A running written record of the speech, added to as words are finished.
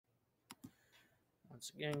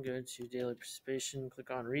Once again, go to daily participation, click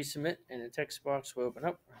on resubmit, and a text box will open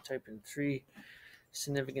up. Type in 3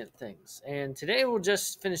 significant things. And today we'll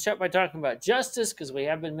just finish up by talking about justice, because we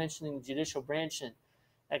have been mentioning the judicial branch, and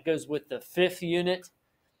that goes with the 5th unit.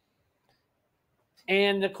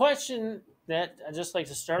 And the question that I'd just like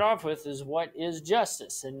to start off with is, what is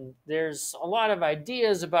justice? And there's a lot of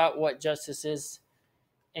ideas about what justice is.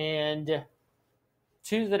 And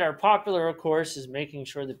two that are popular, of course, is making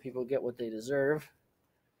sure that people get what they deserve.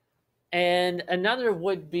 And another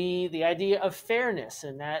would be the idea of fairness.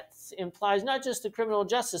 And that implies not just the criminal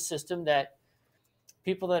justice system, that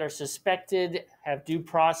people that are suspected have due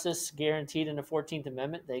process guaranteed in the 14th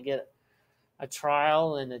Amendment. They get a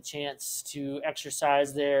trial and a chance to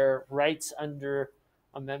exercise their rights under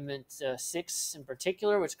Amendment 6 in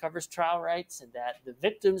particular, which covers trial rights, and that the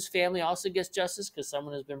victim's family also gets justice because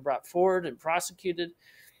someone has been brought forward and prosecuted.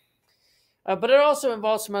 But it also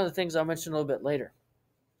involves some other things I'll mention a little bit later.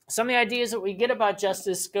 Some of the ideas that we get about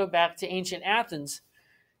justice go back to ancient Athens.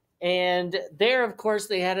 And there, of course,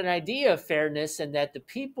 they had an idea of fairness, and that the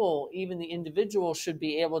people, even the individual, should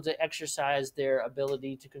be able to exercise their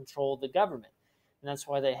ability to control the government. And that's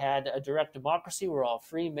why they had a direct democracy where all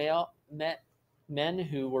free men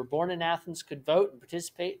who were born in Athens could vote and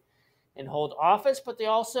participate and hold office. But they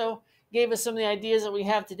also gave us some of the ideas that we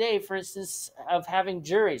have today, for instance, of having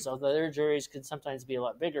juries, although their juries could sometimes be a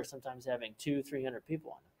lot bigger, sometimes having 200-300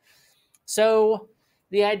 people on them. So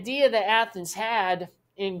the idea that Athens had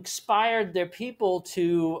inspired their people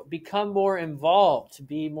to become more involved, to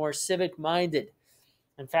be more civic-minded.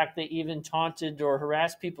 In fact, they even taunted or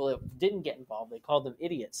harassed people that didn't get involved. They called them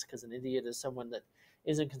idiots, because an idiot is someone that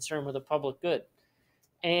isn't concerned with the public good.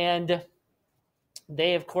 And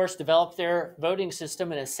they, of course, developed their voting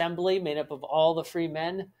system, an assembly made up of all the free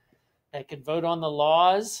men that could vote on the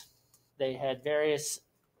laws. They had various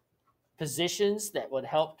positions that would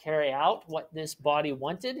help carry out what this body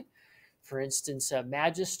wanted. For instance,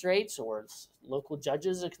 magistrates or local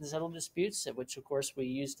judges that can settle disputes, which, of course, we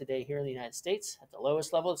use today here in the United States at the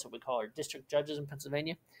lowest level. That's what we call our district judges in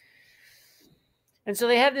Pennsylvania. And so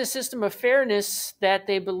they had this system of fairness that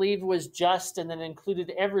they believed was just and that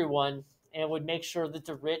included everyone, and would make sure that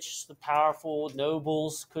the rich, the powerful,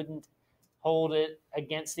 nobles couldn't hold it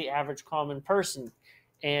against the average common person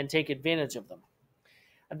and take advantage of them.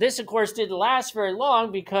 This, of course, didn't last very long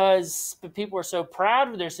because the people were so proud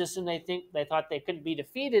of their system, they thought they couldn't be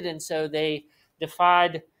defeated, and so they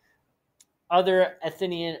defied other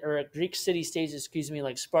Athenian or Greek city-states,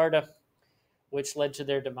 like Sparta, which led to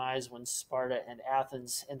their demise when Sparta and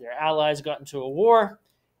Athens and their allies got into a war.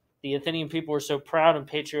 The Athenian people were so proud and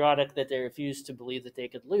patriotic that they refused to believe that they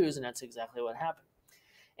could lose, and that's exactly what happened.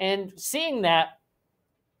 And seeing that,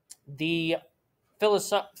 the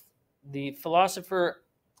philosopher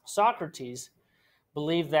Socrates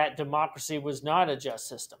believed that democracy was not a just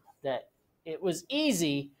system, that it was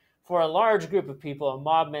easy for a large group of people, a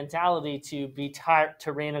mob mentality, to be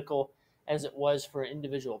tyrannical as it was for an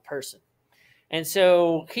individual person. And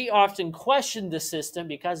so he often questioned the system.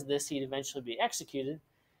 Because of this, he'd eventually be executed.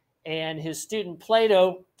 And his student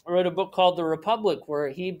Plato wrote a book called The Republic, where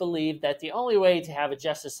he believed that the only way to have a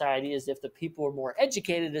just society is if the people were more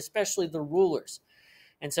educated, especially the rulers.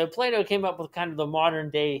 And so Plato came up with kind of the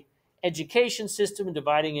modern day education system and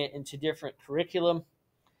dividing it into different curriculum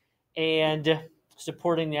and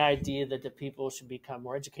supporting the idea that the people should become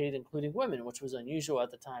more educated, including women, which was unusual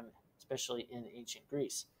at the time, especially in ancient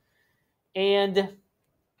Greece. And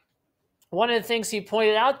one of the things he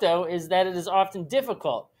pointed out, though, is that it is often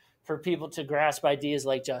difficult for people to grasp ideas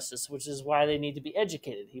like justice, which is why they need to be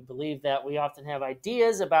educated. He believed that we often have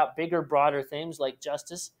ideas about bigger, broader things like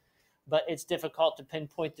justice, but it's difficult to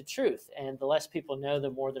pinpoint the truth. And the less people know, the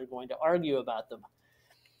more they're going to argue about them.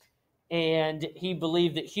 And he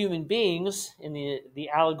believed that human beings, in the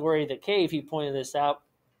allegory of the cave, he pointed this out,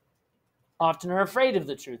 often are afraid of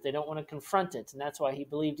the truth. They don't want to confront it. And that's why he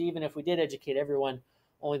believed even if we did educate everyone,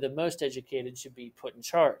 only the most educated should be put in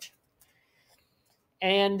charge.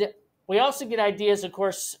 And we also get ideas, of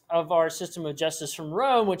course, of our system of justice from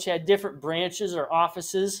Rome, which had different branches or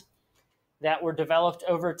offices that were developed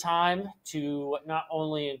over time to not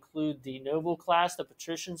only include the noble class, the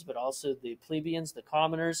patricians, but also the plebeians, the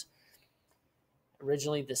commoners.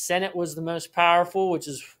 Originally, the Senate was the most powerful, which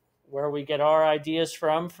is where we get our ideas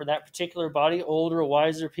from for that particular body, older,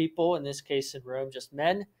 wiser people, in this case in Rome, just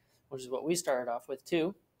men, which is what we started off with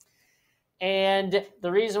too. And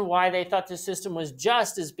the reason why they thought this system was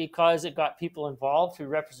just is because it got people involved through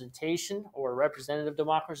representation, or representative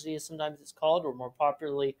democracy as sometimes it's called, or more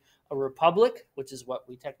popularly a republic, which is what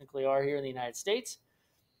we technically are here in the United States.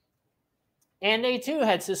 And they too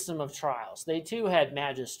had system of trials. They too had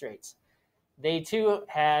magistrates. They too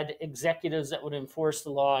had executives that would enforce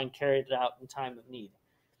the law and carry it out in time of need.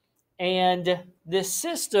 And this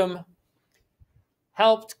system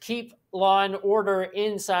helped keep law and order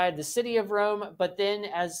inside the city of Rome, but then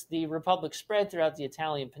as the Republic spread throughout the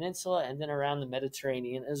Italian peninsula and then around the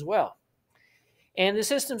Mediterranean as well. And the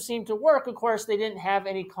system seemed to work. Of course, they didn't have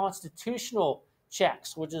any constitutional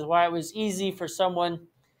checks, which is why it was easy for someone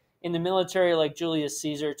in the military like Julius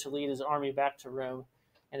Caesar to lead his army back to Rome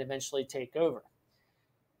and eventually take over.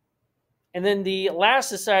 And then the last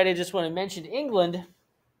society I just want to mention, England,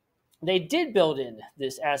 they did build in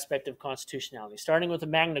this aspect of constitutionality. Starting with the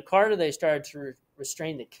Magna Carta, they started to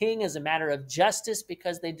restrain the king as a matter of justice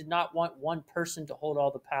because they did not want one person to hold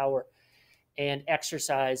all the power and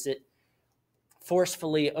exercise it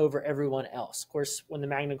forcefully over everyone else. Of course, when the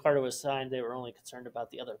Magna Carta was signed, they were only concerned about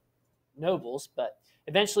the other nobles, but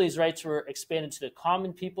eventually his rights were expanded to the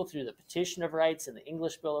common people through the Petition of Rights and the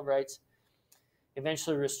English Bill of Rights,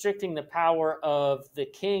 eventually restricting the power of the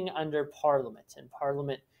king under Parliament. And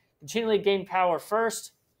Parliament continually gained power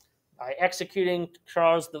first by executing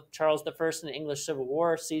Charles I in the English Civil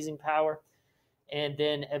War, seizing power, and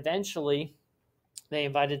then eventually they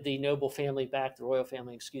invited the noble family back, the royal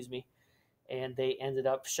family, and they ended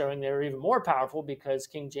up showing they were even more powerful because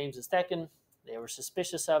King James II, they were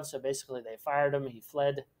suspicious of, so basically they fired him. He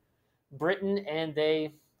fled Britain, and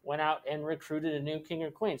they went out and recruited a new king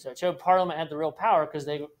or queen. So it showed Parliament had the real power because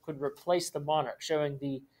they could replace the monarch, showing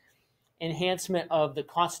the enhancement of the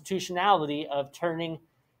constitutionality of turning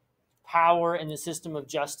power and the system of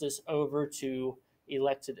justice over to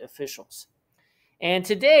elected officials. And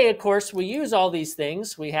today, of course, we use all these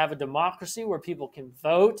things. We have a democracy where people can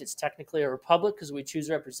vote. It's technically a republic because we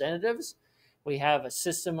choose representatives. We have a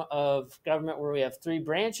system of government where we have 3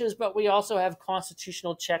 branches, but we also have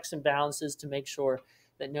constitutional checks and balances to make sure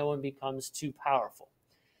that no one becomes too powerful.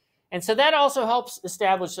 And so that also helps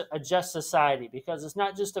establish a just society because it's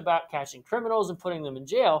not just about catching criminals and putting them in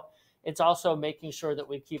jail. It's also making sure that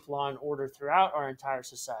we keep law and order throughout our entire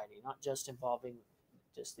society, not just involving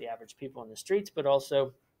just the average people in the streets, but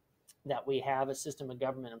also that we have a system of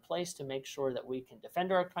government in place to make sure that we can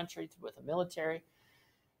defend our country with a military.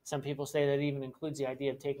 Some people say that even includes the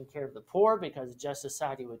idea of taking care of the poor because a just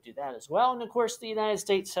society would do that as well. And of course, the United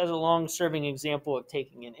States has a long-serving example of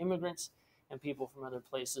taking in immigrants and people from other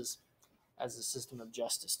places as a system of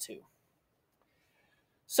justice too.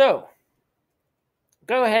 So,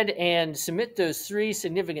 go ahead and submit those 3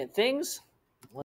 significant things.